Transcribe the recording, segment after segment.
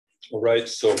All right,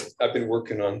 so I've been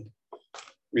working on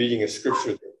reading a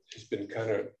scripture that has been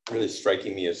kind of really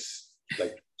striking me as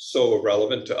like so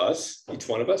relevant to us, each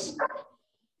one of us.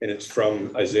 And it's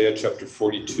from Isaiah chapter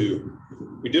 42.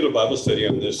 We did a Bible study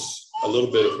on this, a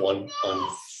little bit of one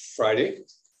on Friday,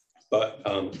 but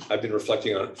I've been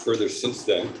reflecting on it further since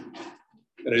then.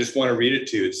 And I just want to read it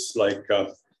to you. It's like,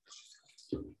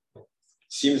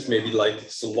 seems maybe like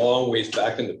it's a long ways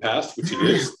back in the past, which it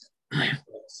is.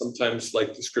 Sometimes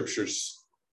like the scriptures,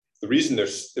 the reason they're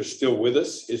still with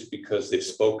us is because they've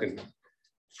spoken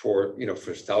for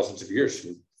thousands of years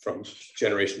from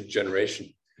generation to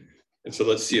generation. And so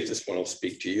let's see if this one will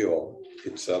speak to you all.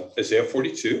 It's Isaiah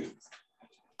 42.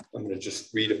 I'm going to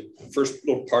just read the first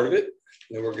little part of it,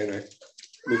 and then we're going to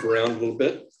move around a little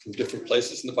bit from different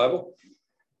places in the Bible.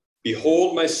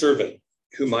 Behold my servant,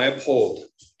 whom I uphold,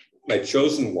 my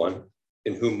chosen one,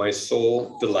 in whom my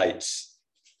soul delights.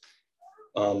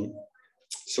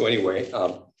 So anyway,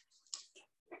 well,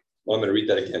 I'm going to read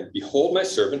that again. Behold my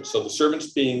servant. So the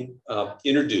servant's being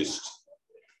introduced.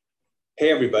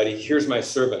 Hey, everybody, here's my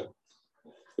servant.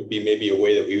 Would be maybe a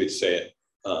way that we would say it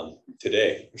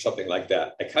today or something like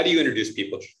that. Like, how do you introduce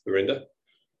people, Lorinda?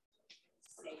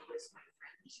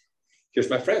 Here's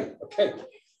my friend. Okay.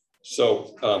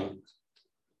 So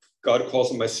God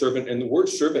calls him my servant, and the word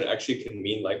servant actually can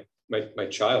mean like my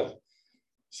child.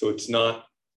 So it's not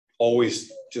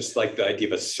always just like the idea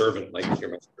of a servant, like you're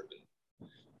my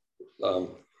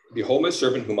servant. Behold my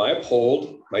servant, whom I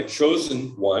uphold, my chosen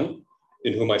one,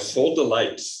 in whom my soul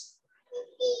delights.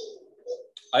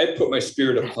 I have put my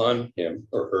spirit upon him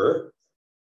or her.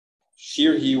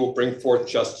 Here he will bring forth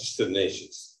justice to the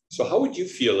nations. So how would you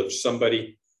feel if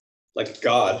somebody like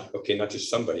God, okay, not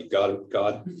just somebody,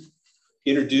 God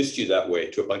introduced you that way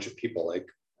to a bunch of people, like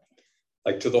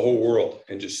to the whole world,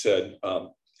 and just said,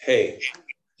 hey,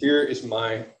 here is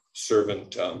my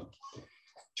servant,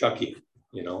 Chucky,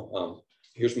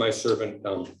 here's my servant,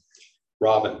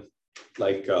 Robin,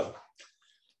 like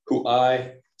who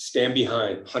I stand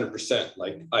behind 100%,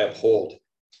 like I uphold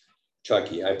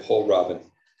Chucky, I uphold Robin.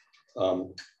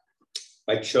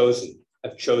 I've chosen them,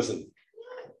 I've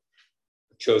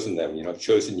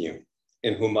chosen you,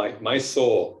 in whom my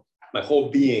soul, my whole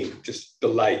being just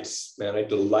delights, man. I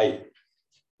delight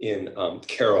in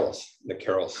carols, the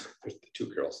carols, there's the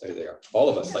two carols, there they are. All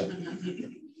of us,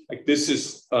 like this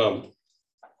is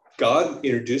God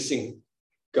introducing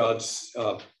God's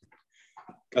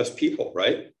people,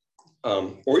 right?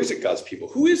 Or is it God's people?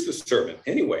 Who is the servant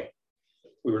anyway?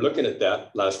 We were looking at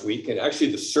that last week, and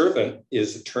actually the servant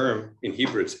is a term in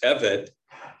Hebrew, it's eved,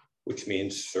 which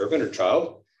means servant or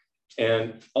child,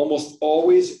 and almost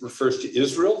always refers to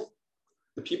Israel,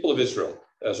 the people of Israel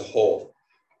as a whole.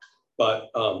 But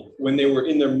when they were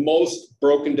in their most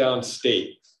broken down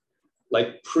state,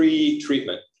 like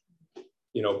pre-treatment,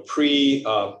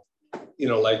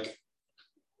 like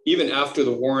even after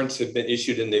the warrants had been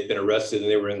issued and they've been arrested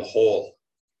and they were in the hole.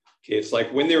 Okay, it's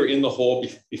like when they were in the hole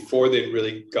before they'd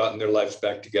really gotten their lives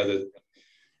back together,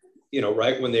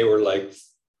 right when they were like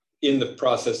in the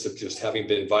process of just having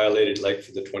been violated, like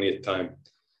for the 20th time,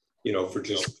 for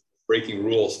just breaking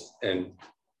rules and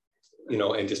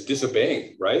just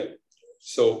disobeying, right?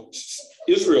 So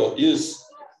Israel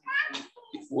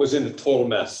was in a total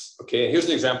mess. Okay, and here's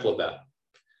an example of that.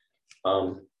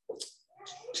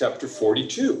 Chapter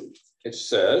 42, it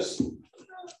says,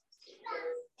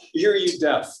 hear you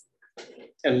deaf,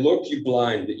 and look you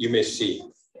blind, that you may see.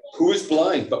 Who is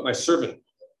blind but my servant?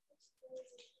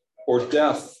 Or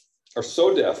deaf, or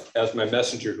so deaf as my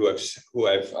messenger who I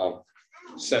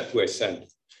send.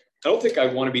 I don't think I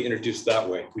want to be introduced that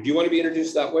way. Would you want to be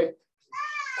introduced that way?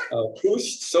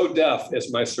 Who's so deaf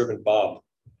as my servant Bob?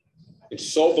 And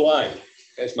so blind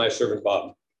as my servant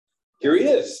Bob? Here he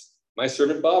is, my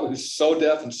servant Bob, who's so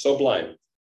deaf and so blind.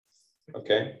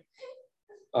 Okay.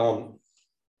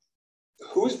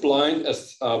 Who's blind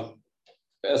as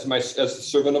the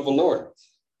servant of the Lord?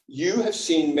 You have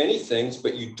seen many things,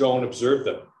 but you don't observe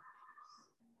them.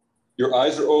 Your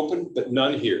eyes are open, but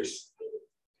none hears.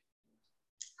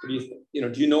 Do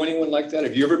you know anyone like that?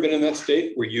 Have you ever been in that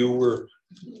state where you were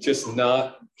just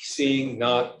not seeing,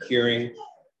 not hearing,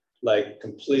 like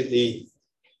completely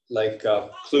like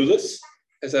clueless?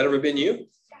 Has that ever been you?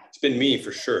 It's been me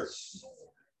for sure.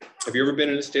 Have you ever been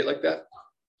in a state like that?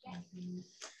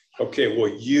 Okay, well,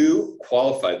 you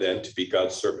qualify then to be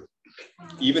God's servant,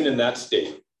 even in that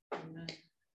state.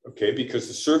 Okay, because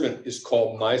the servant is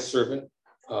called my servant,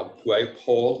 who I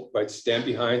uphold, who I stand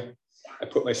behind. I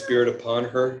put my spirit upon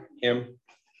him,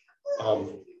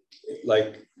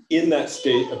 like in that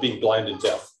state of being blind and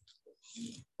deaf.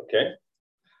 Okay,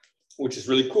 which is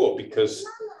really cool because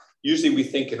usually we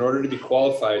think in order to be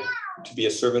qualified to be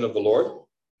a servant of the Lord,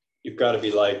 you've got to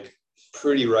be like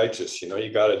pretty righteous.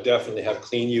 You got to definitely have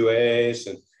clean UAs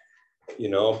and,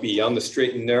 be on the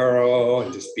straight and narrow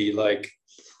and just be like,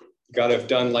 got to have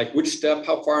done like which step,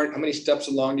 how many steps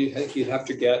along do you think you'd have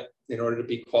to get in order to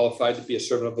be qualified to be a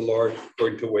servant of the Lord,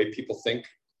 according to the way people think?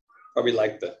 Probably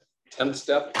like the 10th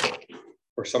step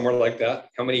or somewhere like that.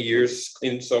 How many years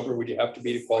clean and sober would you have to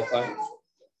be to qualify?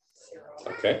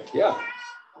 Okay, yeah.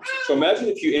 So imagine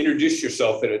if you introduce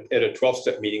yourself at a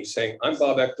 12-step meeting saying, I'm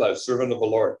Bob Ekblad, servant of the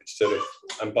Lord, instead of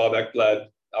I'm Bob Ekblad,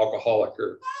 alcoholic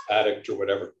or addict or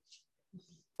whatever,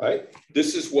 right?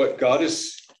 This is the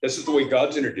way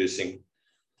God's introducing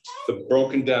the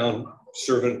broken down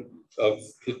servant of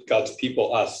God's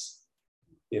people, us,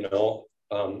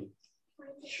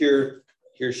 here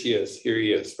she is, here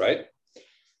he is, right?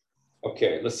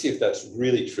 Okay, let's see if that's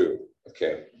really true.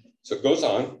 Okay, so it goes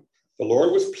on. The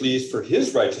Lord was pleased for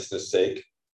his righteousness' sake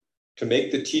to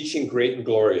make the teaching great and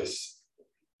glorious.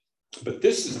 But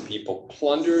this is a people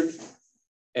plundered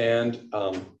and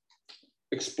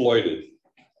exploited.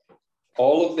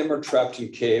 All of them are trapped in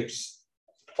caves.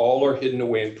 All are hidden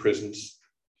away in prisons.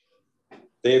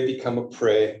 They have become a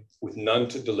prey with none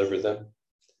to deliver them,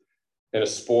 and a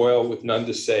spoil with none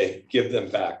to say, give them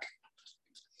back.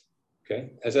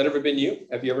 Okay, has that ever been you?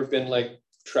 Have you ever been like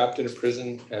trapped in a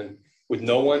prison and with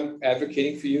no one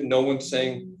advocating for you, no one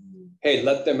saying, hey,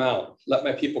 let them out, let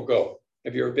my people go?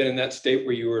 Have you ever been in that state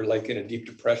where you were like in a deep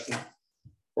depression,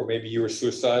 or maybe you were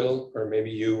suicidal, or maybe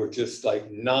you were just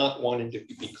like not wanting to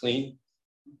be clean,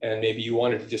 and maybe you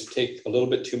wanted to just take a little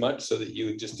bit too much so that you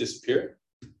would just disappear,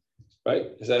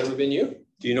 right? Has that ever been you?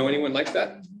 Do you know anyone like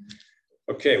that?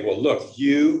 Okay, well, look,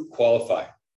 you qualify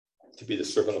to be the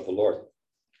servant of the Lord.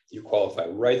 You qualify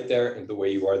right there in the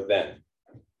way you are then,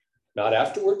 not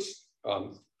afterwards,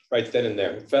 right then and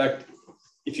there. In fact,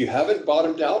 if you haven't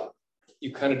bottomed out,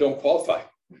 you kind of don't qualify,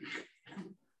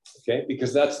 okay?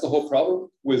 Because that's the whole problem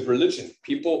with religion.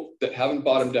 People that haven't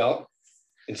bottomed out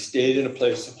and stayed in a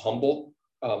place of humble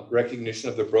recognition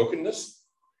of their brokenness,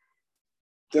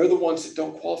 they're the ones that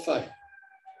don't qualify,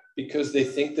 because they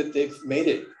think that they've made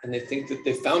it, and they think that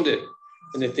they found it,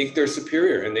 and they think they're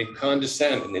superior, and they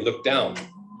condescend and they look down.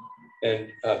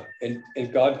 And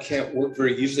God can't work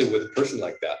very easily with a person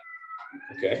like that.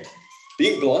 Okay,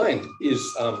 being blind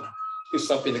is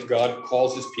something that God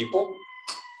calls his people.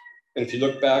 And if you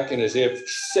look back in Isaiah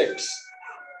 6,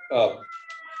 the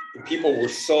people were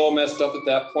so messed up at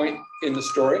that point in the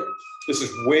story. This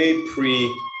is way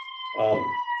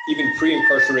even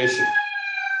pre-incarceration.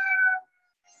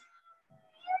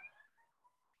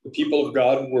 The people of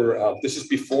God were, this is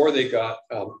before they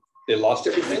lost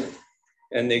everything,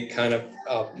 and they kind of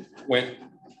went,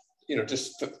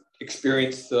 just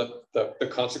experienced the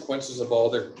consequences of all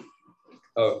their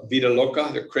vida loca,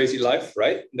 their crazy life,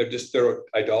 right? Their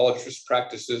idolatrous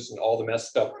practices and all the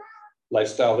messed up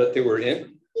lifestyle that they were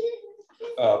in.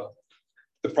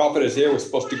 The prophet Isaiah was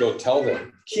supposed to go tell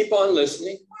them, keep on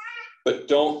listening, but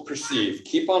don't perceive.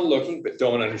 Keep on looking, but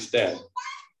don't understand.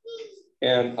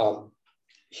 And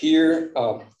here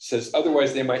says,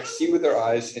 otherwise they might see with their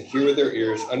eyes and hear with their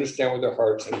ears, understand with their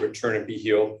hearts, and return and be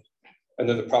healed. And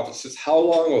then the prophet says, how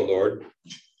long, O Lord,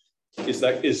 is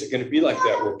it going to be like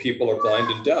that, where people are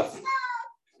blind and deaf?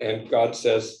 And God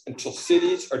says, until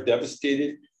cities are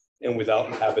devastated and without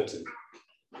inhabitant,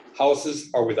 houses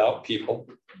are without people,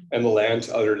 and the land's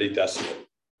utterly desolate.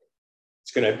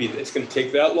 It's going to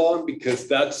take that long, because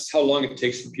that's how long it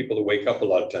takes for people to wake up a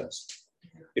lot of times.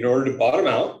 In order to bottom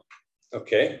out,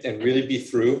 okay, and really be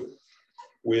through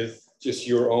with just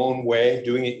your own way,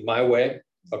 doing it my way,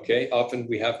 okay, often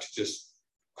we have to just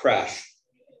crash,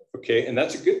 okay, and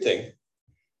that's a good thing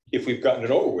if we've gotten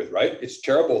it over with, right? It's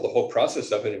terrible, the whole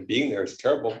process of it and being there is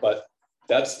terrible, but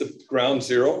that's the ground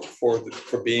zero for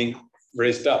being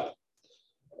raised up,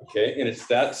 okay, and it's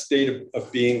that state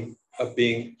of being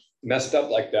messed up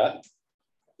like that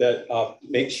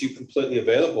makes you completely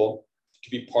available to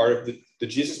be part of the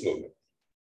Jesus movement.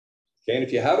 Okay, and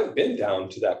if you haven't been down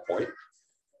to that point,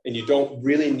 and you don't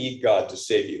really need God to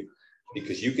save you,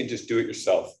 because you can just do it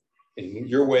yourself, and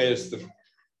your way is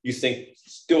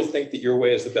still think that your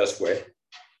way is the best way,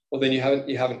 well, then you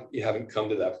haven't come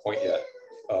to that point yet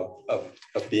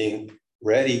of being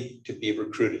ready to be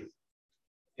recruited.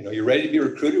 You're ready to be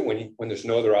recruited when there's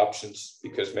no other options,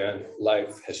 because man,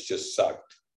 life has just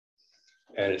sucked,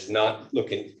 and it's not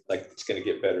looking like it's going to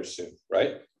get better soon,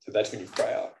 right? So that's when you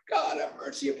cry out, God, have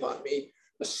mercy upon me,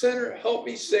 a sinner, help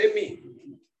me, save me,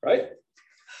 right?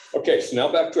 Okay, so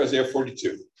now back to Isaiah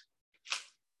 42.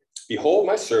 Behold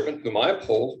my servant, whom I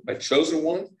uphold, my chosen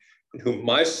one, in whom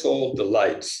my soul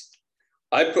delights.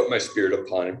 I put my spirit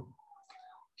upon him.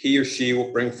 He or she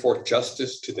will bring forth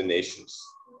justice to the nations.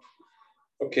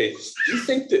 Okay, do you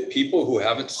think that people who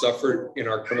haven't suffered in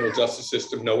our criminal justice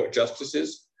system know what justice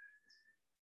is?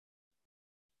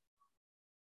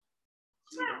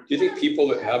 Do you think people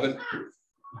that haven't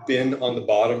been on the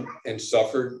bottom and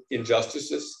suffered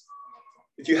injustices,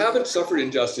 if you haven't suffered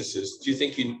injustices, do you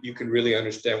think you can really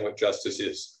understand what justice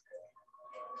is?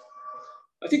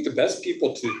 I think the best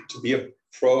people to be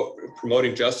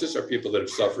promoting justice are people that have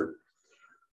suffered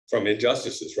from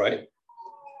injustices, right?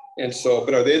 And so,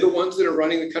 but are they the ones that are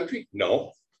running the country?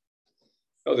 No,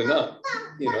 they're not.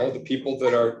 You know, the people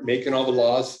that are making all the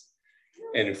laws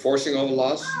and enforcing all the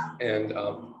laws and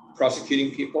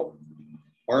prosecuting people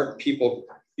aren't people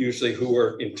usually who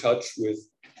are in touch with,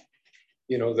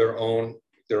 you know, their own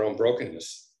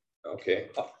brokenness. Okay,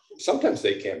 sometimes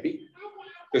they can be.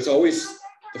 There's always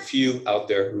a few out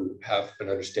there who have an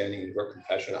understanding and who are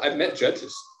compassionate. I've met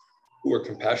judges who are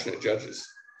compassionate judges.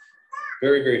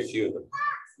 Very, very few of them.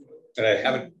 And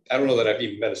I don't know that I've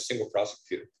even met a single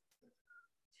prosecutor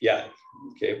yet.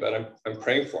 Okay, but I'm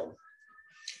praying for them.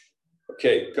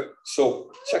 Okay,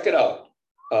 so check it out.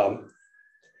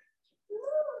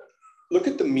 Look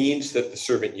at the means that the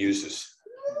servant uses.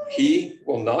 He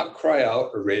will not cry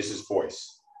out or raise his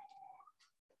voice.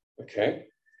 Okay,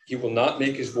 he will not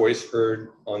make his voice heard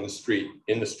on the street,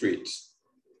 in the streets.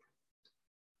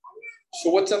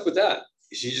 So what's up with that?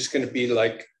 Is he just going to be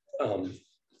like,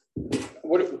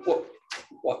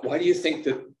 why do you think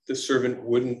that the servant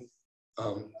wouldn't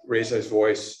raise his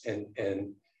voice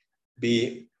and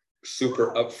be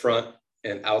super upfront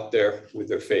and out there with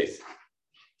their faith?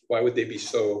 Why would they be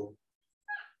so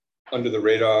under the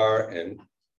radar and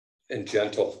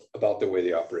gentle about the way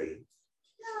they operated?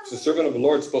 So the servant of the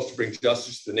Lord is supposed to bring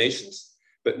justice to the nations,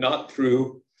 but not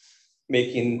through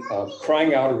making,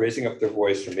 crying out or raising up their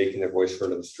voice or making their voice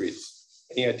heard on the streets.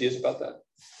 Any ideas about that?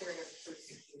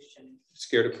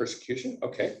 Scared of persecution?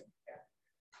 Okay.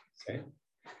 Okay.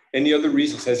 Any other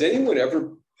reasons? Have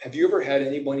you ever had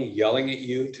anybody yelling at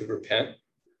you to repent?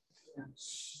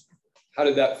 How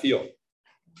did that feel?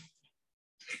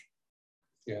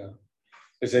 Yeah.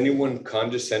 Has anyone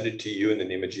condescended to you in the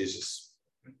name of Jesus?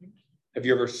 Have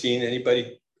you ever seen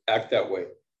anybody act that way?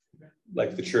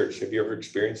 Like the church? Have you ever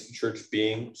experienced the church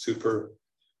being super,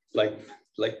 like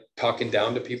talking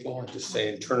down to people and just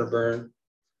saying turn or burn?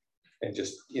 And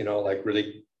just, you know, like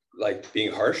really like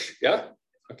being harsh? Yeah.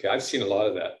 Okay. I've seen a lot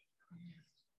of that,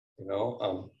 you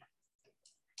know.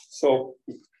 So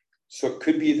it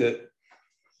could be that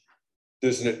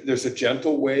there's a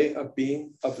gentle way of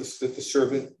being that the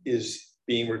servant is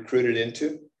being recruited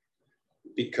into,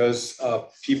 because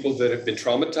people that have been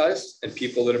traumatized and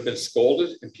people that have been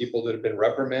scolded and people that have been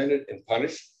reprimanded and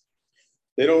punished,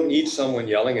 they don't need someone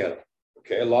yelling at them.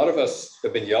 Okay. A lot of us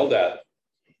have been yelled at,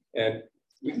 and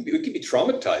we can be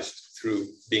traumatized through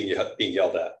being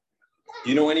yelled at. Do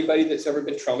you know anybody that's ever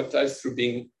been traumatized through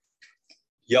being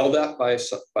yelled at by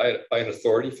an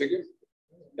authority figure?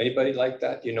 Anybody like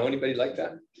that? Do you know anybody like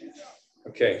that?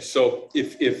 Okay, so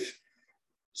if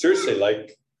seriously,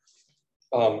 like,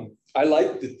 I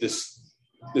like that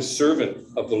this servant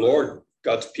of the Lord,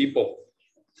 God's people,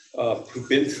 who've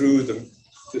been through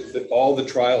all the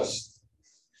trials,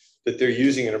 that they're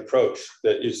using an approach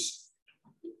that is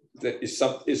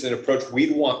an approach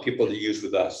we'd want people to use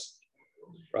with us,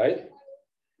 right?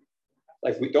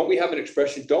 Like, don't we have an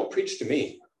expression, don't preach to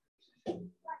me?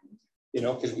 You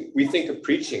know, because we think of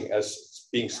preaching as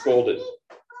being scolded,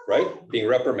 right? Being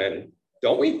reprimanded,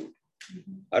 don't we?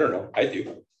 I don't know, I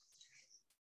do.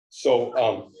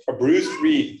 So a bruised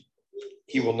reed,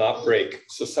 he will not break.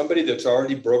 So somebody that's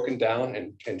already broken down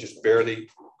and just barely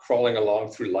crawling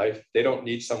along through life, they don't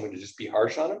need someone to just be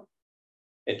harsh on them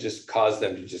and just cause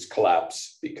them to just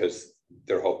collapse because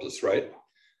they're hopeless, right?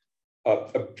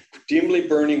 A dimly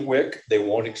burning wick, they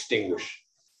won't extinguish.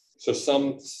 So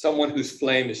someone whose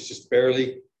flame is just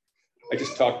barely, I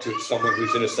just talked to someone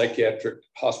who's in a psychiatric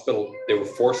hospital. They were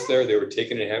forced there. They were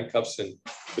taken in handcuffs, and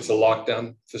it's a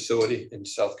lockdown facility in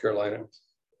South Carolina.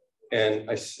 And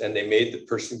they made the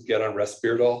person get on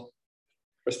Risperdal,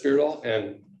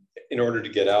 and in order to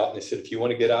get out, and they said, if you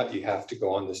want to get out, you have to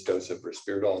go on this dose of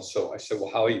Risperdal. So I said,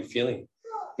 well, how are you feeling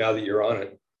now that you're on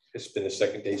it? It's been the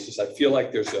second day. Since I feel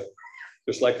like there's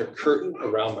like a curtain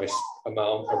around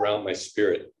my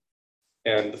spirit.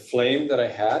 And the flame that I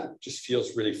had just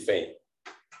feels really faint.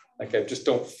 Like I just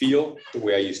don't feel the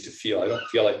way I used to feel. I don't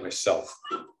feel like myself.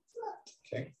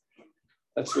 Okay.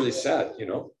 That's really sad, you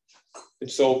know?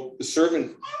 And so the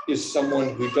servant is someone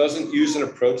who doesn't use an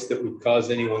approach that would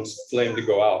cause anyone's flame to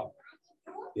go out,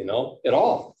 you know, at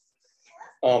all.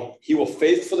 He will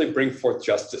faithfully bring forth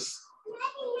justice.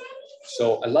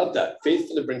 So I love that.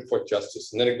 Faithfully bring forth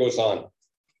justice. And then it goes on.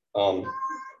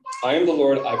 I am the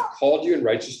Lord. I've called you in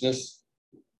righteousness.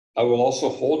 I will also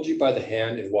hold you by the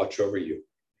hand and watch over you.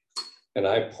 And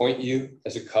I appoint you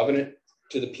as a covenant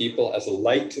to the people, as a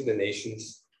light to the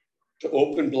nations, to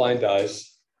open blind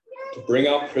eyes, to bring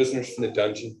out prisoners from the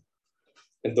dungeon,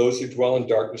 and those who dwell in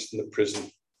darkness from the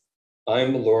prison. I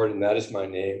am the Lord, and that is my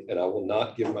name, and I will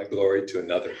not give my glory to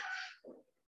another.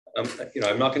 I'm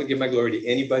not going to give my glory to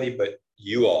anybody but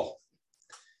you all.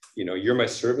 You're my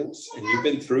servants, and you've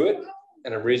been through it,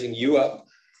 and I'm raising you up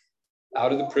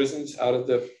out of the prisons, out of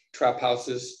the trap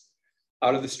houses,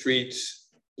 out of the streets,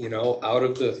 out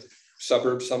of the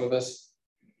suburbs, some of us,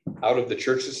 out of the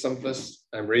churches, some of us.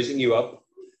 I'm raising you up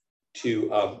to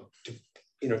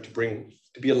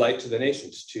be a light to the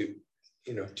nations, to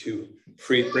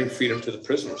bring freedom to the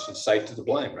prisoners and sight to the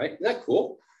blind, right? Isn't that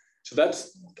cool? So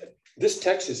this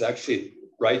text is actually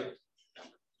right.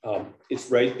 It's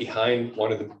right behind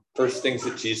one of the first things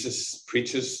that Jesus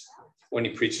preaches when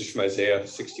he preaches from Isaiah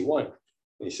 61. And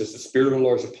he says, the Spirit of the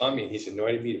Lord is upon me, and he's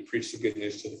anointed me to preach the good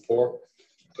news to the poor,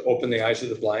 to open the eyes of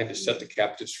the blind, to set the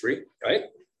captives free, right?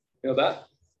 That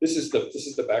this is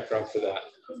the background for that.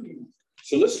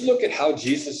 So let's look at how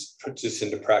Jesus puts this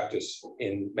into practice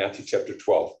in Matthew chapter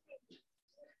 12.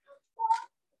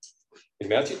 In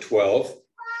Matthew 12,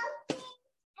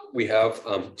 we have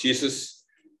Jesus.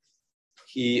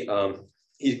 He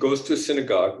goes to a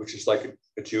synagogue, which is like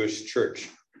a Jewish church.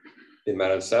 They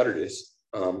met on Saturdays.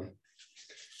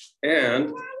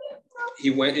 And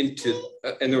he went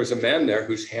and there was a man there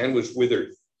whose hand was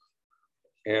withered.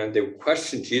 And they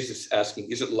questioned Jesus,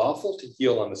 asking, is it lawful to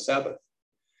heal on the Sabbath?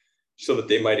 So that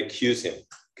they might accuse him,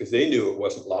 because they knew it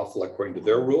wasn't lawful according to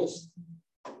their rules.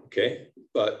 Okay,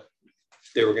 but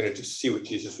they were going to just see what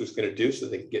Jesus was going to do so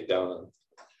they could get down on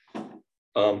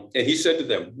him. And he said to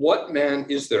them, what man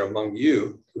is there among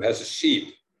you who has a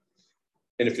sheep?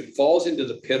 And if it falls into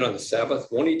the pit on the Sabbath,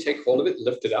 won't he take hold of it and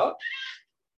lift it out?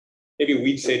 Maybe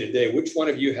we'd say today, which one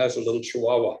of you has a little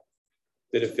chihuahua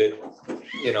that if it,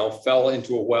 fell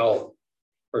into a well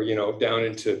or, down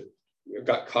into,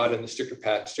 got caught in the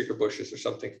sticker bushes or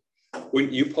something,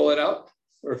 wouldn't you pull it out?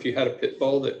 Or if you had a pit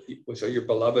bull that was your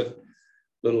beloved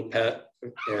little pet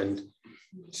and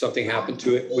something happened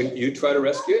to it, wouldn't you try to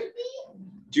rescue it?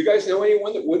 Do you guys know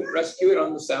anyone that wouldn't rescue it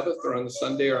on the Sabbath or on the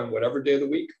Sunday or on whatever day of the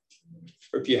week?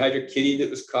 Or if you had your kitty that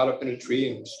was caught up in a tree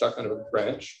and stuck on a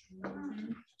branch?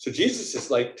 So Jesus is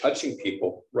like touching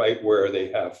people right where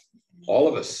they have, all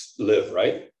of us live,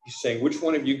 right? He's saying, which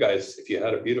one of you guys, if you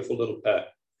had a beautiful little pet,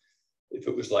 if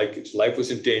it was like its life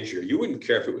was in danger, you wouldn't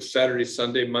care if it was Saturday,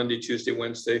 Sunday, Monday, Tuesday,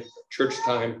 Wednesday, church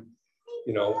time,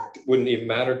 it wouldn't even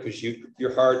matter because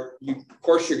your heart, of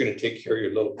course you're going to take care of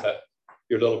your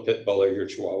little pit bull or your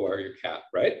chihuahua or your cat,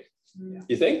 right? Yeah.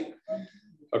 You think?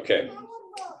 Okay.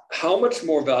 How much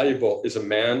more valuable is a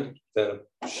man than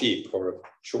a sheep or a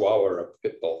chihuahua or a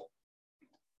pit bull,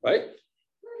 right?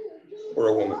 Or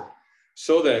a woman.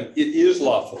 So then it is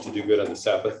lawful to do good on the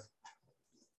Sabbath.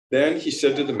 Then he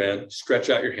said to the man, stretch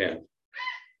out your hand.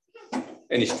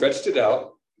 And he stretched it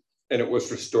out, and it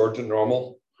was restored to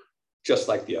normal, just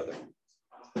like the other.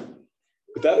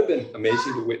 Would that have been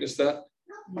amazing to witness that?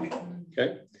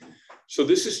 Okay. So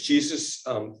this is Jesus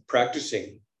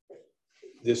practicing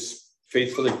this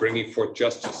faithfully bringing forth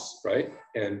justice, right?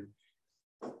 And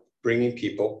bringing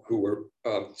people who were,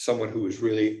 someone who was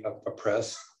really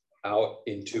oppressed out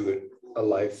into a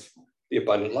life, the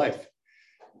abundant life.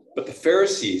 But the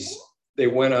Pharisees, they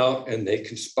went out and they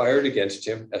conspired against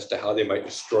him as to how they might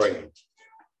destroy him.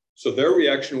 So their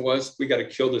reaction was, we got to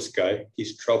kill this guy.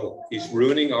 He's trouble. He's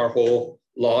ruining our whole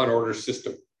law and order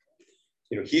system.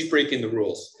 He's breaking the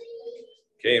rules.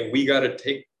 Okay, and we got to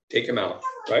take him out,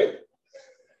 right?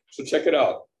 So check it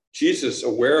out. Jesus,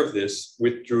 aware of this,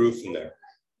 withdrew from there.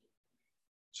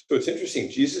 So it's interesting.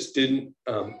 Jesus didn't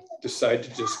decide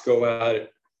to just go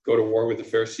to war with the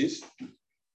Pharisees.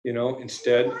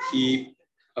 Instead, he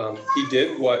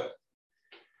did what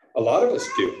a lot of us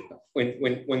do.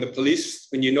 When the police,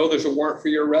 when there's a warrant for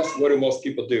your arrest, what do most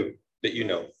people do that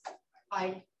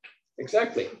Hide.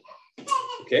 Exactly.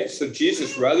 Okay, so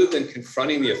Jesus, rather than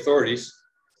confronting the authorities,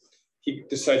 he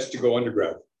decides to go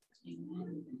underground.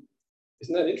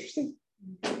 Isn't that interesting?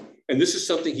 And this is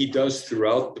something he does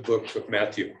throughout the book of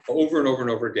Matthew, over and over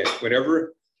and over again.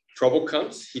 Whenever trouble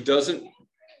comes, he doesn't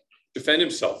defend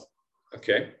himself.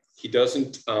 Okay, he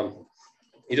doesn't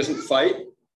fight,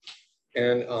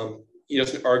 and he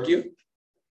doesn't argue.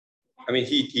 I mean,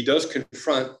 he does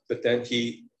confront, but then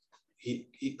he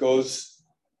goes,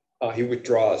 he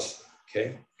withdraws.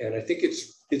 Okay, and I think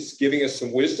it's it's giving us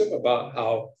some wisdom about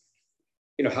how,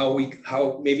 how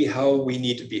we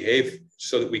need to behave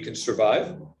so that we can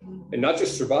survive, and not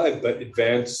just survive, but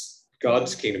advance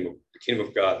God's kingdom, the kingdom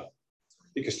of God.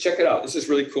 Because check it out, this is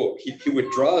really cool. He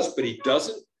withdraws, but he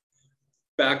doesn't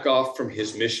back off from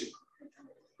his mission.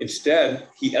 Instead,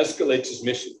 he escalates his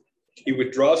mission. He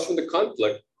withdraws from the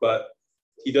conflict, but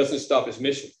he doesn't stop his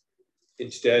mission.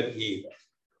 Instead, he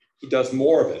does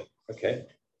more of it, okay?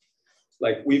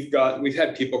 Like we've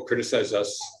had people criticize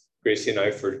us, Gracie and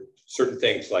I, for certain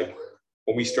things. Like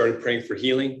when we started praying for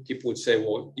healing, people would say,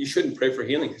 well, you shouldn't pray for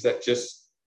healing because that just,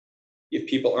 if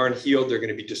people aren't healed, they're going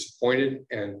to be disappointed.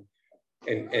 And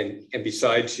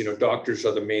besides, doctors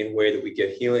are the main way that we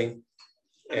get healing.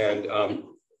 And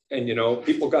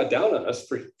people got down on us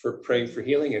for praying for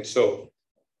healing. And so,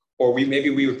 or maybe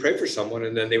we would pray for someone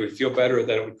and then they would feel better, and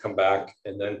then it would come back.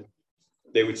 And then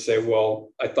they would say, well,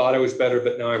 I thought I was better,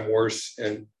 but now I'm worse.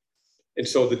 And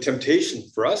so the temptation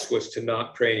for us was to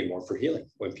not pray anymore for healing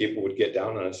when people would get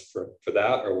down on us for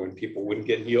that, or when people wouldn't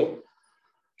get healed.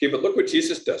 Okay, but look what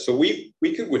Jesus does. So we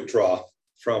could withdraw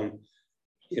from,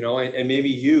 and maybe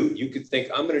you could think,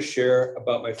 I'm going to share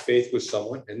about my faith with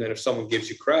someone. And then if someone gives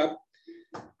you crap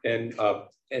and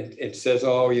says,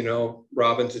 oh,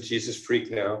 Robin's a Jesus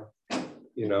freak now,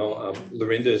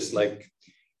 Lorinda's like,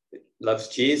 loves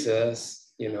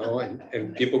Jesus,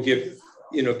 and people give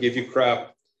you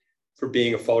crap for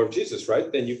being a follower of Jesus,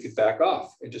 right? Then you could back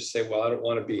off and just say, well, I don't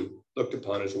want to be looked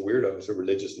upon as a weirdo, as a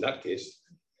religious nutcase.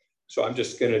 So I'm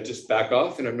just going to just back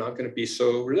off, and I'm not going to be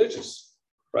so religious,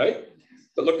 right?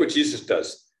 But look what Jesus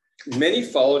does. Many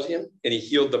followed him, and he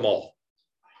healed them all.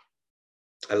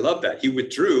 I love that. He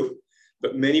withdrew,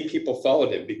 but many people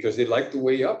followed him because they liked the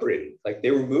way he operated. Like they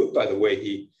were moved by the way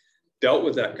he dealt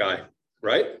with that guy,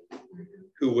 right?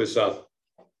 Who was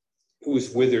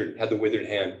withered, had the withered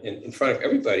hand in front of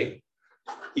everybody.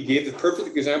 He gave the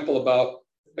perfect example about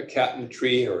a cat in a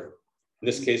tree, or in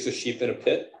this case, a sheep in a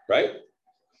pit, right?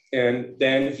 And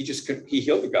then he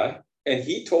healed the guy, and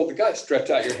he told the guy, stretch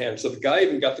out your hand. So the guy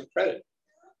even got the credit,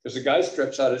 because the guy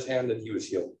stretched out his hand and he was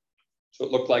healed. So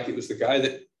it looked like it was the guy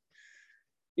that,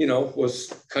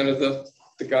 was kind of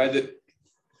the guy that,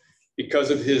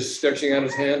 because of his stretching out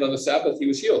his hand on the Sabbath, he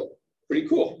was healed. Pretty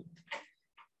cool.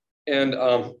 And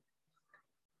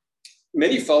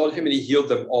many followed him, and he healed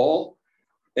them all.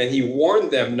 And he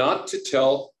warned them not to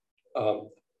tell,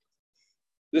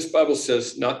 this Bible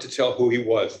says not to tell who he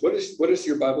was. What does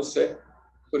your Bible say?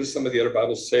 What does some of the other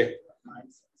Bibles say?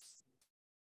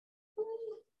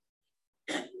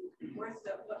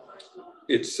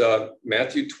 It's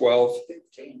Matthew 12,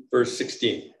 verse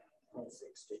 16.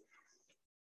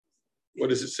 What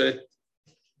does it say?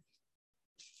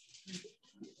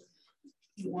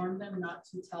 He warned them not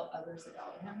to tell others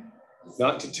about him.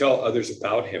 Not to tell others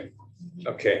about him.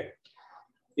 Okay.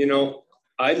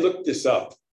 I looked this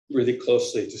up really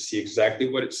closely to see exactly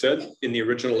what it said in the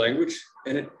original language,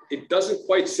 and it doesn't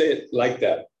quite say it like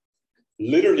that.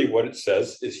 Literally what it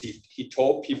says is he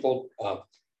told people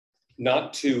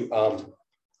not to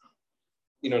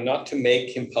not to make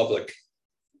him public,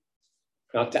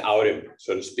 not to out him,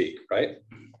 so to speak, right?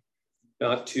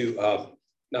 Not to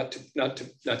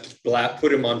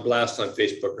put him on blast on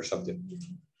Facebook or something,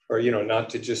 or not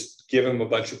to just give him a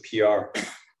bunch of PR.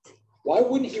 Why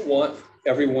wouldn't he want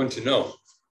everyone to know?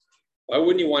 Why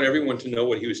wouldn't he want everyone to know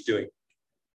what he was doing?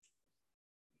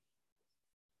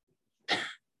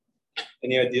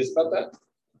 Any ideas about that?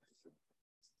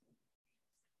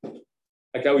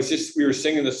 Like we were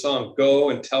singing the song, go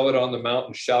and tell it on the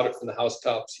mountain, shout it from the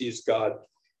housetops, he is God.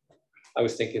 I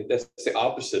was thinking that's the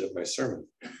opposite of my sermon.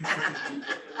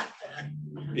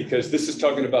 Because this is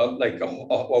talking about like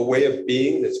a way of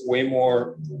being that's way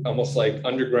more almost like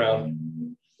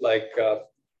underground, like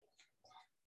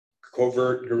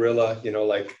covert guerrilla,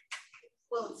 like.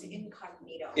 Well, it's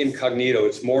incognito. Incognito.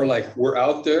 It's more like we're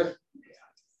out there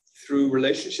through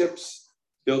relationships,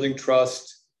 building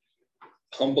trust,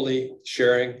 humbly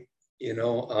sharing,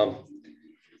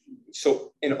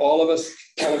 so in all of us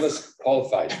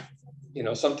qualified.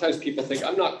 Sometimes people think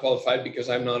I'm not qualified because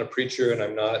I'm not a preacher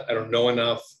and I don't know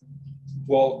enough.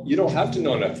 Well, you don't have to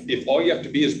know enough. If all you have to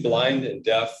be is blind and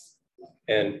deaf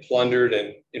and plundered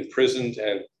and imprisoned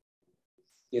and,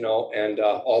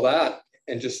 all that,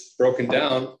 and just broken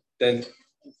down, then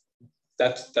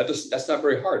that's not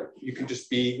very hard. You can just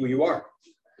be who you are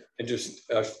and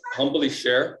just humbly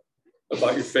share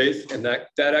about your faith. And that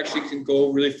actually can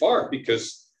go really far,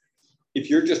 because if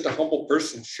you're just a humble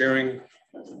person sharing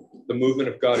the movement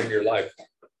of God in your life,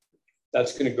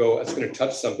 that's going to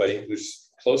touch somebody who's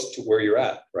close to where you're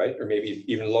at, right? Or maybe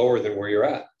even lower than where you're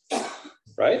at,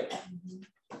 right?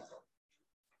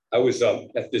 I was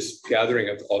at this gathering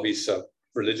of all these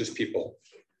religious people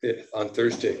on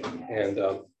Thursday, and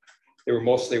they were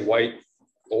mostly white,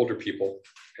 older people,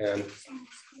 and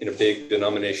in a big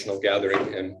denominational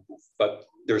gathering. But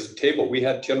there was a table. We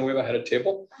had, Tierra Nueva had a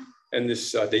table, and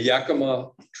this the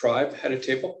Yakima tribe had a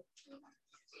table.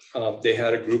 They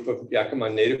had a group of Yakima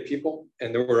Native people,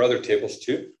 and there were other tables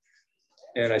too.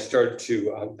 And I started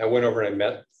to, I went over and I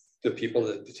met the people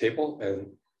at the table,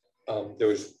 and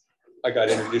I got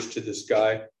introduced to this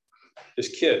guy, this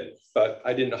kid, but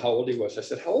I didn't know how old he was. I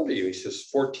said, how old are you? He says,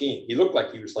 14. He looked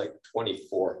like he was like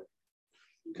 24,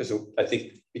 I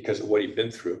think because of what he'd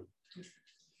been through.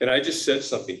 And I just said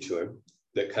something to him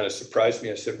that kind of surprised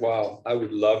me. I said, wow, I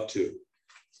would love to.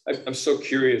 I'm so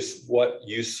curious what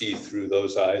you see through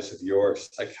those eyes of yours,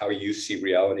 like how you see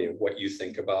reality and what you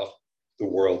think about the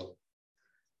world.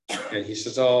 And he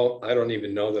says, oh, I don't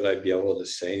even know that I'd be able to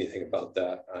say anything about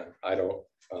that. I don't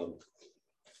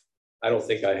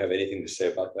think I have anything to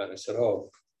say about that. And I said,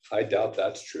 oh, I doubt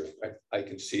that's true. I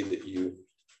can see that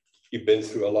you've been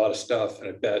through a lot of stuff, and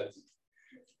I bet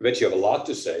you have a lot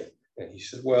to say. And he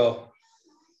said, well,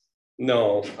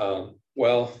 no,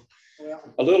 well,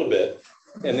 a little bit.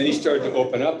 And then he started to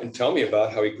open up and tell me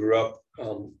about how he grew up,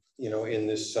 in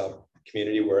this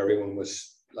community where everyone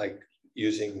was like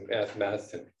using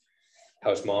meth, and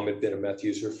how his mom had been a meth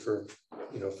user for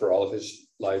all of his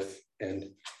life. And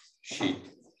she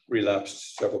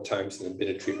relapsed several times and then been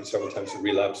in treatment several times and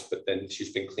relapsed, but then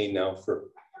she's been clean now for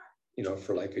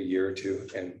like a year or two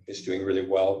and is doing really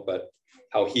well. But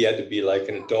how he had to be like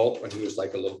an adult when he was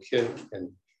like a little kid,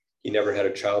 and he never had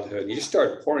a childhood. He just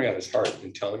started pouring out his heart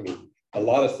and telling me a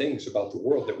lot of things about the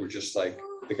world that were just like,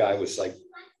 the guy was like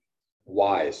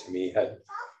wise. I mean,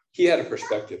 he had a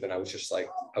perspective, and I was just like,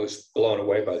 I was blown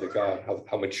away by the guy,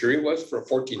 how mature he was for a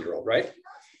 14-year-old, right?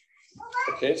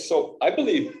 Okay, so I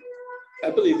believe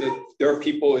that there are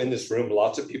people in this room,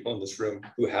 lots of people in this room,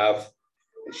 who have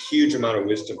a huge amount of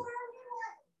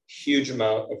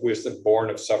wisdom born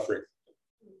of suffering,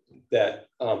 that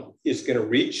is going to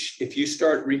reach, if you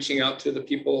start reaching out to the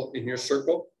people in your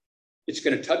circle, it's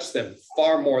going to touch them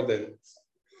far more than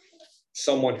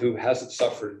someone who hasn't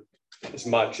suffered as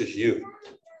much as you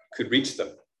could reach them.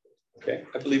 Okay,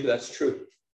 I believe that's true.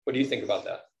 What do you think about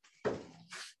that?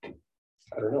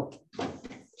 I don't know.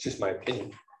 It's just my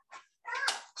opinion.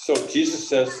 So Jesus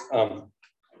says,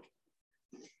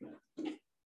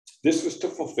 this was to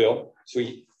fulfill. So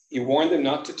he warned them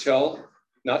not to tell,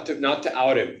 not to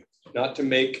out him, not to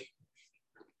make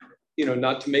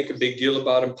a big deal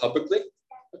about him publicly.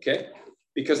 Okay,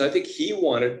 because I think he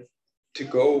wanted to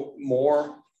go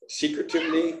more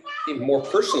secretively, more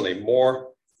personally, more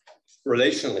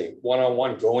relationally,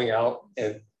 one-on-one, going out.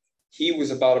 And he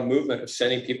was about a movement of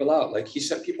sending people out. Like he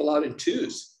sent people out in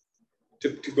twos to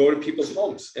go to people's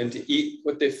homes and to eat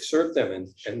what they've served them,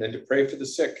 and then to pray for the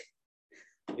sick.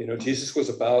 Jesus was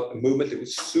about a movement that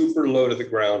was super low to the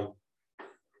ground,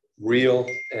 real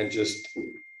and just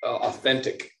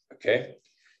authentic. Okay,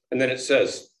 and then it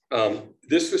says,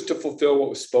 this was to fulfill what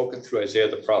was spoken through Isaiah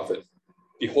the prophet.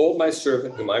 Behold my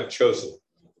servant whom I've chosen,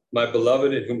 my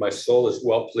beloved in whom my soul is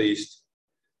well pleased.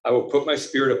 I will put my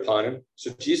spirit upon him.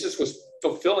 So Jesus was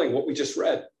fulfilling what we just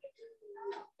read.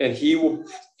 And he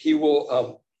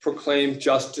will proclaim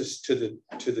justice to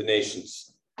the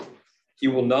nations. He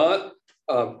will not,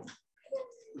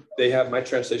 my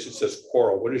translation says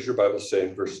quarrel. What does your Bible say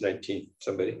in verse 19?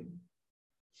 Somebody?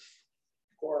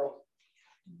 Quarrel.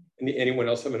 Anyone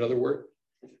else have another word?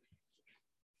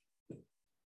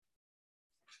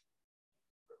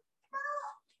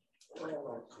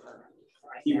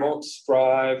 He won't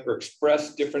strive or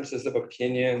express differences of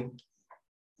opinion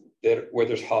where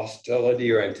there's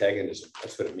hostility or antagonism.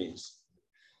 That's what it means.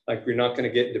 Like, we're not going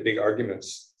to get into big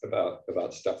arguments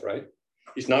about stuff, right?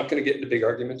 He's not going to get into big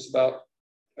arguments about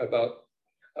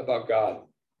God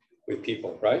with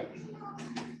people, right?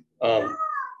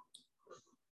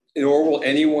 Nor will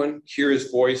anyone hear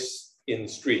his voice in the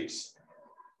streets.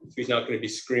 So he's not going to be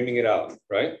screaming it out,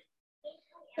 right?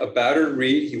 A battered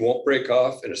reed he won't break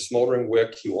off, and a smoldering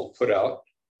wick he won't put out,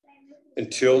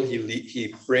 until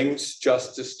he brings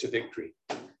justice to victory.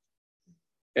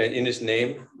 And in his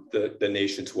name, the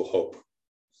nations will hope.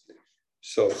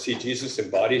 So see, Jesus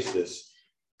embodies this,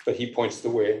 but he points the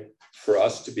way for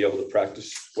us to be able to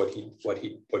practice what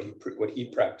he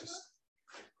practiced.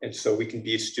 And so we can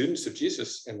be students of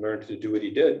Jesus and learn to do what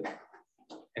he did.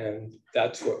 And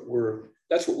that's what we're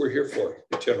here for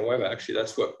in Tierra Nueva. Actually,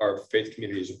 that's what our faith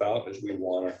community is about, is we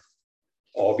want to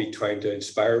all be trying to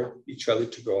inspire each other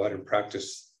to go out and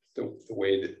practice the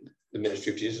way that the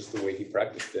ministry of Jesus, the way he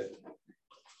practiced it.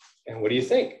 And what do you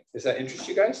think? Does that interest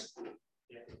you guys?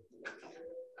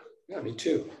 Yeah, me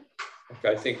too.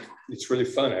 I think it's really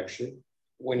fun, actually,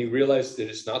 when you realize that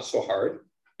it's not so hard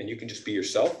and you can just be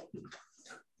yourself.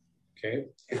 Okay.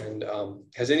 And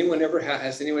has any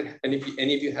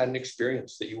of you had an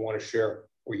experience that you want to share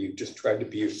where you just tried to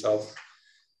be yourself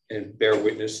and bear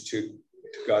witness to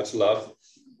God's love?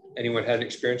 Anyone had an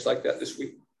experience like that this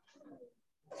week?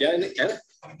 Yeah, Anna?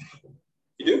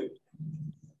 You do?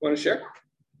 Want to share?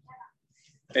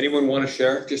 Anyone want to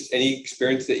share just any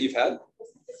experience that you've had?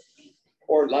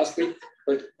 Or last week,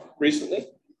 or recently,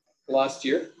 last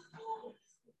year?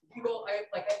 Well, I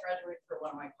graduated for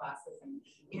one of my classes, and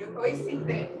you always think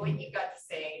that what you got to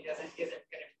say isn't going to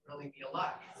really be a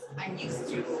lot. I'm used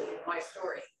to my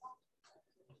story,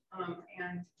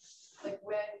 and like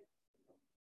when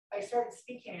I started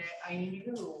speaking it, I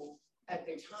knew at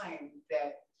the time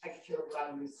that I could feel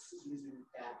God was using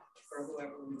that for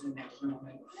whoever was in that room,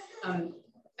 and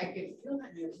I could feel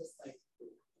that, and it was just like,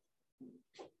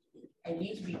 I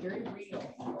need to be very real.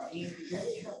 I need to be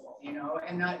very careful,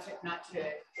 and not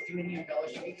to do any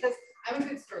embellishing, because I'm a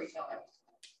good storyteller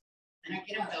and I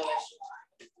can embellish,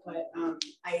 but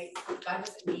God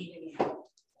doesn't need any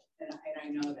help, and I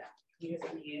know that He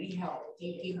doesn't need any help.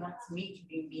 He wants me to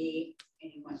be me,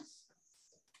 and He wants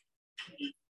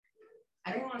me.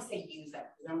 I don't want to say use us,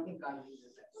 because I don't think God uses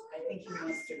us. I think He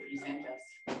wants to present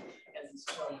us as His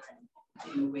children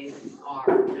in the way that we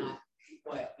are, not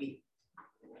what we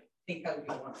think other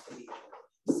people wants to be.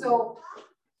 So,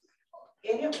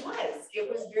 and it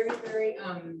was very, very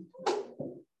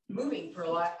moving for a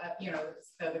lot of,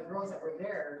 the girls that were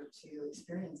there to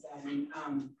experience that. And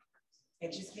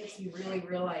it just makes you really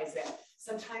realize that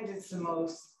sometimes it's the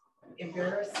most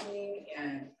embarrassing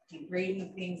and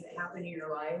degrading things that happen in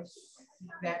your life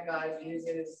that God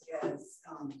uses as,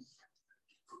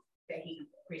 that He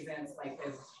presents like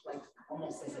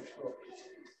almost as a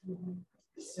trophy.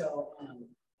 So,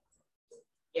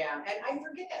 yeah, and I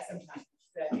forget that sometimes,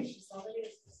 that it's just all it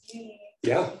is.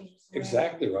 Yeah,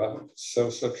 exactly, Rob. So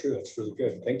true. That's really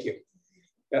good. Thank you.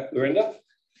 Yeah, Lorinda?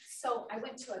 So I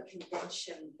went to a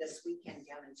convention this weekend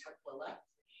down in Tukwila,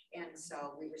 and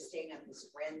so we were staying at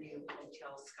this brand new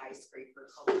hotel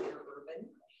skyscraper called Interurban,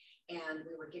 and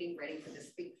we were getting ready for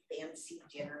this big fancy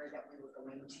dinner that we were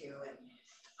going to, and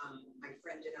my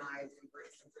friend and I, we were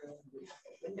in the room with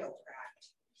the window cracked,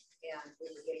 and we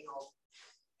were getting all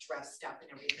dressed up and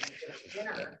everything for the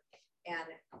dinner, and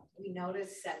we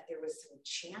noticed that there was some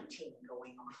chanting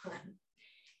going on.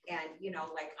 And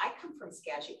like, I come from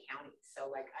Skagit County, so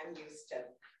like I'm used to,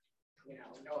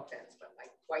 no offense, but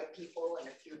like white people and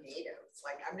a few natives.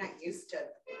 Like, I'm not used to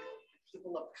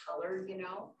people of color,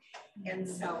 and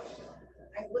so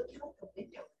I look out the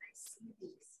window and I see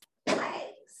these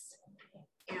flags,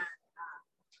 and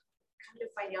come to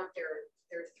find out there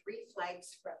are 3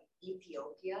 flags from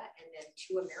Ethiopia and then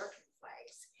 2 American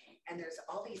flags. And there's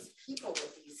all these people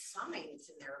with these signs,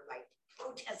 and they're like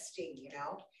protesting,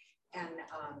 And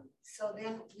so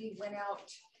then we went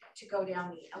out to go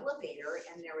down the elevator,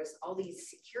 and there was all these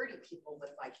security people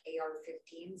with like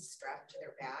AR-15s strapped to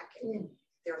their back, and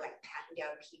they're like patting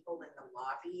down people in the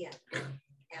lobby,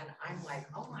 and I'm like,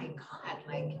 oh my God,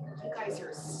 like, you guys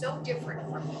are so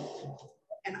different from me.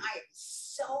 And I am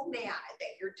so mad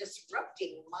that you're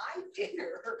disrupting my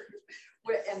dinner.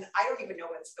 And I don't even know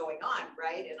what's going on,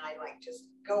 right? And I like just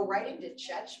go right into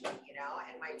judgment,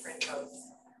 and my friend goes,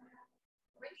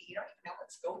 Ricky, you don't even know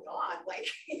what's going on. Like,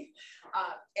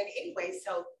 and anyway,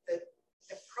 so the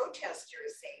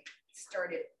protesters, they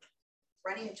started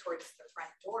running towards the front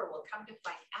door. Well, come to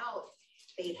find out,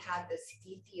 they had this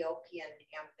Ethiopian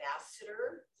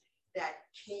ambassador that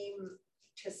came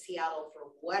to Seattle for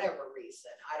whatever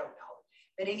reason, I don't know.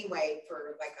 But anyway,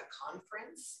 for like a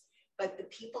conference, but the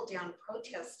people down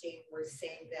protesting were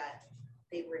saying that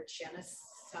they were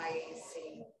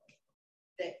genociding,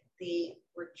 that they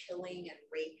were killing and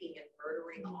raping and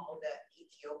murdering all the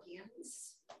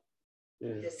Ethiopians.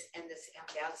 This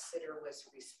ambassador was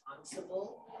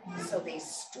responsible. So they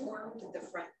stormed the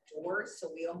front door.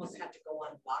 So we almost had to go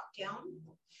on lockdown.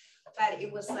 But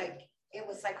it was like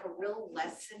a real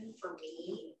lesson for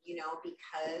me,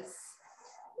 because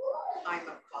I'm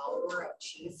a follower of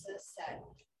Jesus, that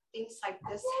things like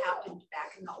this happened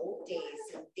back in the old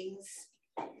days, and things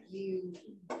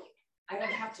I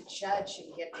don't have to judge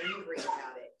and get angry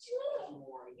about it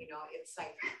anymore. It's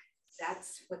like,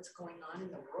 that's what's going on in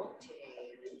the world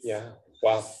today. And it's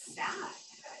wow. Sad.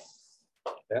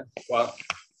 Yeah, wow.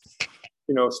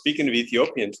 Speaking of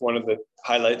Ethiopians, one of the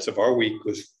highlights of our week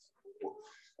was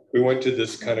we went to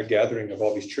this kind of gathering of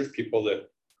all these church people that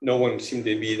no one seemed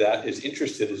to be that as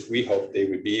interested as we hoped they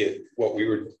would be at what we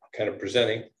were kind of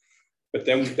presenting. But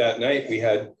then that night we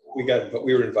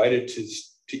were invited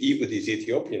to eat with these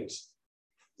Ethiopians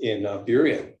in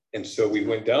Burien. And so we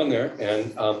went down there,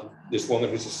 and this woman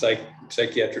who's a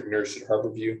psychiatric nurse at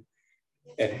Harborview,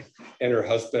 and her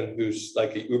husband, who's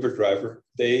like a Uber driver,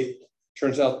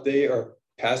 turns out they are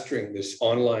pastoring this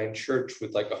online church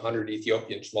with like 100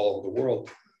 Ethiopians from all over the world.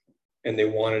 And they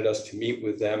wanted us to meet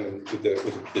with them and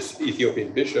with this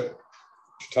Ethiopian bishop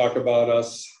to talk about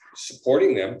us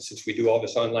supporting them, since we do all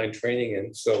this online training.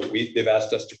 And so they've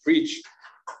asked us to preach.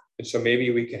 And so maybe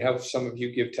we can have some of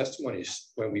you give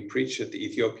testimonies when we preach at the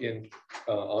Ethiopian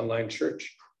online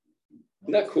church.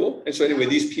 Isn't that cool? And so anyway,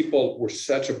 these people were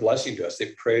such a blessing to us.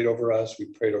 They prayed over us. We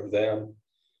prayed over them.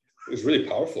 It was really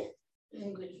powerful.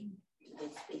 English. They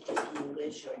speak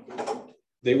English or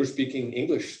They were speaking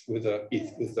English with a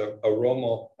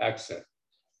Oromo accent.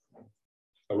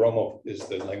 Oromo is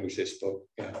the language they spoke.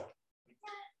 Yeah.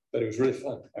 But it was really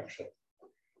fun, actually.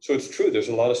 So it's true. There's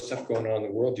a lot of stuff going on in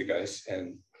the world, you guys,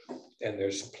 and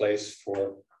there's a place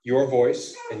for your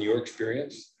voice and your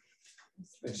experience.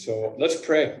 And so let's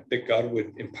pray that God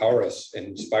would empower us and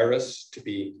inspire us to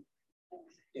be,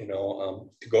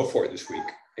 to go for it this week,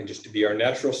 and just to be our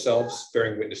natural selves,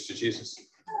 bearing witness to Jesus.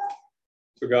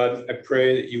 So God, I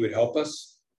pray that you would help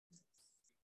us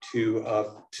to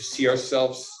see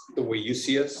ourselves the way you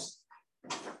see us,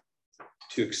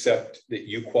 to accept that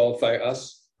you qualify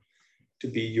us to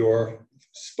be your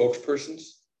spokespersons,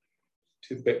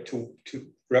 to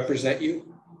represent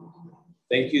you.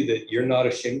 Thank you that you're not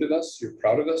ashamed of us, you're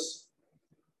proud of us,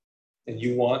 and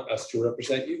you want us to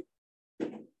represent you.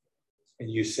 And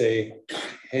you say,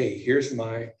 hey, here's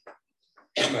my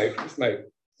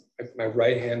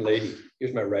right-hand lady.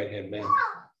 Here's my right-hand man.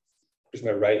 Here's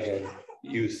my right-hand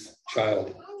youth,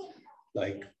 child.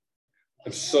 Like,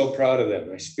 I'm so proud of them.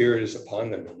 My spirit is upon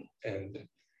them. And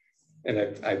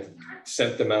I've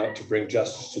sent them out to bring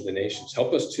justice to the nations.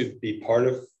 Help us to be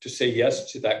to say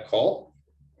yes to that call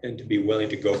and to be willing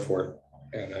to go for it.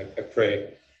 And I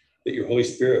pray that your Holy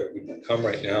Spirit would come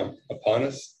right now upon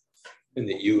us, and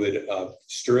that you would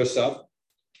stir us up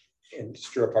and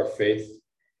stir up our faith,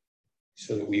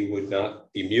 so that we would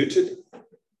not be muted,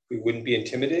 we wouldn't be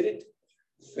intimidated,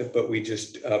 but we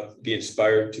just be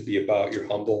inspired to be about your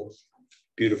humble,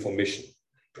 beautiful mission.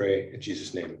 Pray in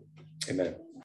Jesus' name. Amen.